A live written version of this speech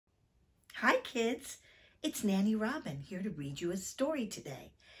Hi kids, it's Nanny Robin here to read you a story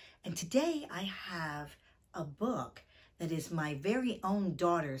today. And today I have a book that is my very own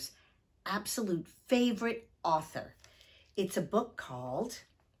daughter's absolute favorite author. It's a book called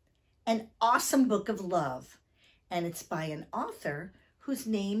An Awesome Book of Love. And it's by an author whose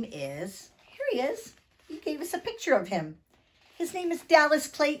name is, here he is, he gave us a picture of him. His name is Dallas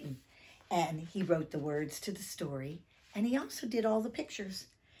Clayton. And he wrote the words to the story and he also did all the pictures.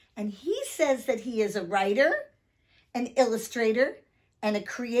 And he says that he is a writer, an illustrator, and a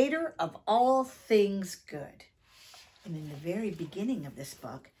creator of all things good. And in the very beginning of this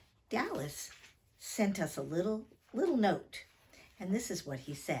book, Dallas sent us a little note. And this is what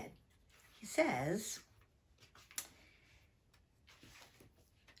he said. He says,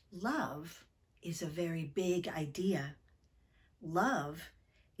 love is a very big idea. Love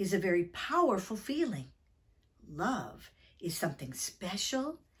is a very powerful feeling. Love is something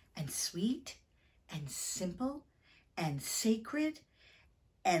special and sweet and simple and sacred,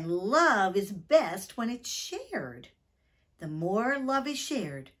 and love is best when it's shared. The more love is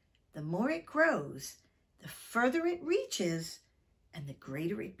shared, the more it grows, the further it reaches, and the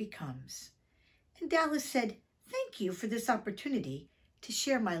greater it becomes. And Dallas said, "Thank you for this opportunity to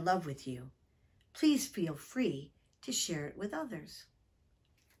share my love with you. Please feel free to share it with others."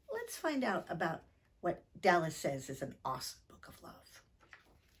 Let's find out about what Dallas says is an awesome book of love.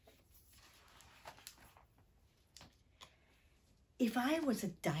 If I was a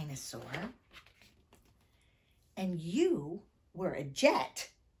dinosaur and you were a jet,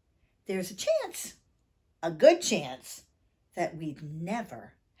 there's a chance, a good chance, that we'd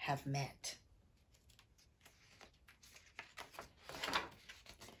never have met.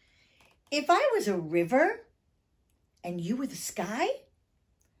 If I was a river and you were the sky,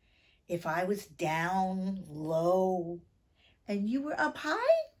 if I was down low and you were up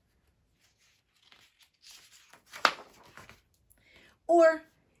high, or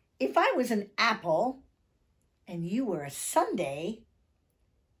if I was an apple and you were a Sunday,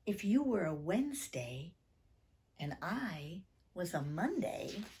 if you were a Wednesday and I was a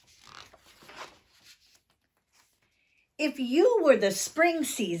Monday, if you were the spring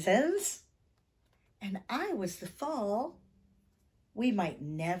seasons and I was the fall, we might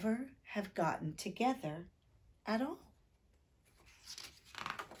never have gotten together at all.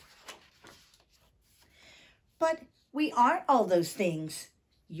 But we aren't all those things.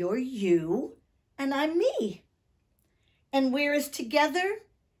 You're you and I'm me. And we're as together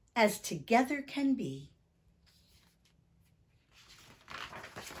can be.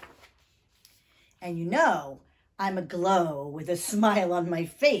 And you know, I'm aglow with a smile on my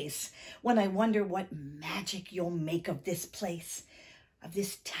face when I wonder what magic you'll make of this place, of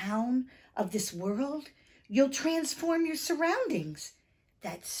this town, of this world. You'll transform your surroundings.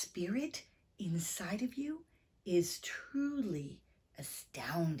 That spirit inside of you is truly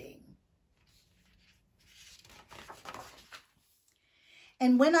astounding.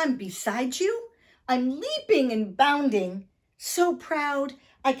 And when I'm beside you, I'm leaping and bounding, so proud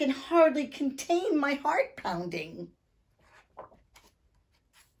I can hardly contain my heart pounding.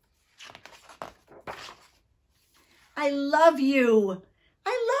 I love you.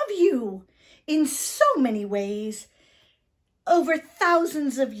 I love you in so many ways, over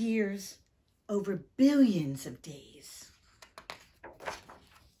thousands of years, over billions of days.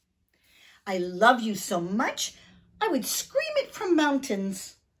 I love you so much, I would scream it from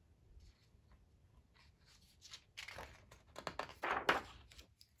mountains.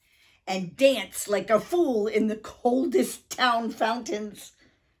 And dance like a fool in the coldest town fountains.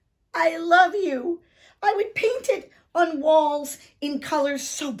 I love you. I would paint it on walls in colors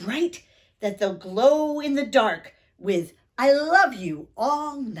so bright that they'll glow in the dark with "I love you"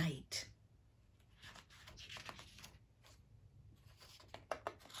 all night.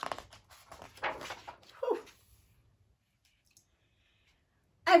 Whew.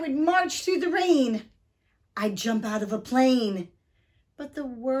 I would march through the rain. I'd jump out of a plane. But the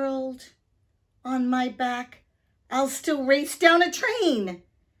world on my back, I'll still race down a train.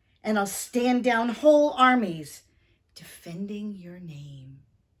 And I'll stand down whole armies defending your name.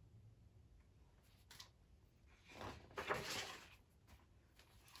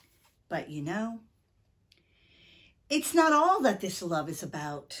 But you know, it's not all that this love is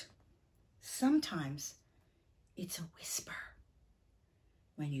about. Sometimes it's a whisper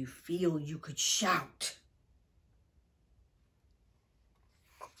when you feel you could shout.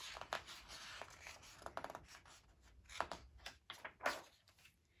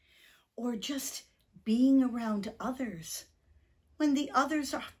 Or just being around others when the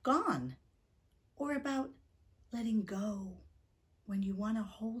others are gone, or about letting go when you want to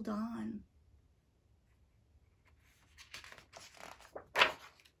hold on.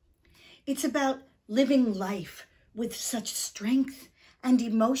 It's about living life with such strength and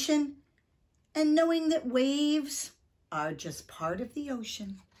emotion and knowing that waves are just part of the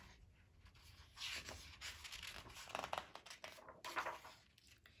ocean.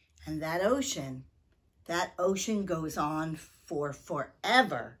 And that ocean goes on for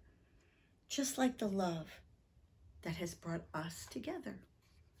forever, just like the love that has brought us together.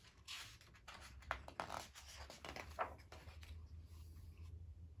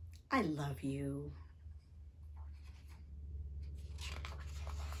 I love you.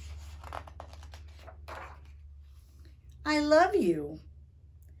 I love you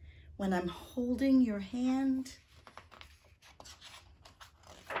when I'm holding your hand.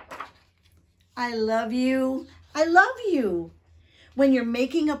 I love you. I love you when you're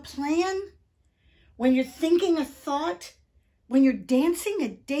making a plan, when you're thinking a thought, when you're dancing a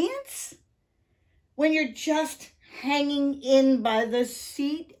dance, when you're just hanging in by the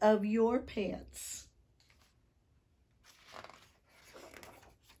seat of your pants.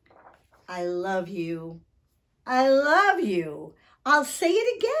 I love you. I love you. I'll say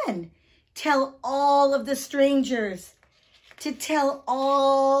it again. Tell all of the strangers to tell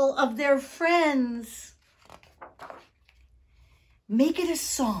all of their friends. Make it a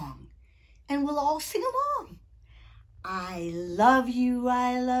song and we'll all sing along. I love you,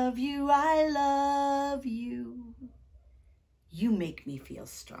 I love you, I love you. You make me feel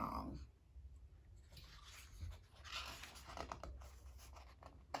strong.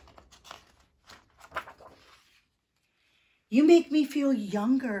 You make me feel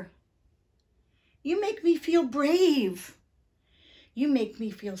younger. You make me feel brave. You make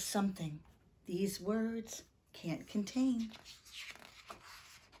me feel something these words can't contain.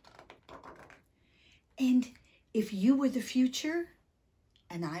 And if you were the future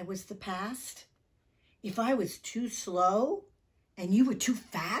and I was the past, if I was too slow and you were too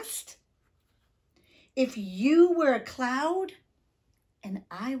fast, if you were a cloud and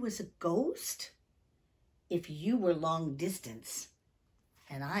I was a ghost, if you were long distance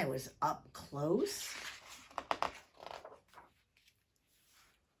and I was up close,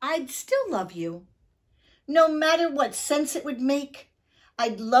 I'd still love you. No matter what sense it would make,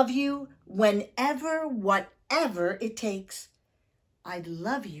 I'd love you whenever, whatever it takes. I'd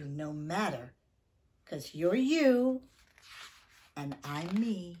love you no matter, 'cause you're you and I'm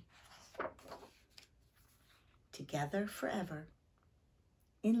me. Together forever,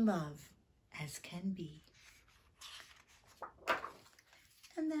 in love as can be.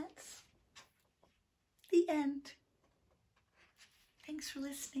 And that's the end. Thanks for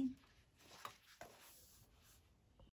listening.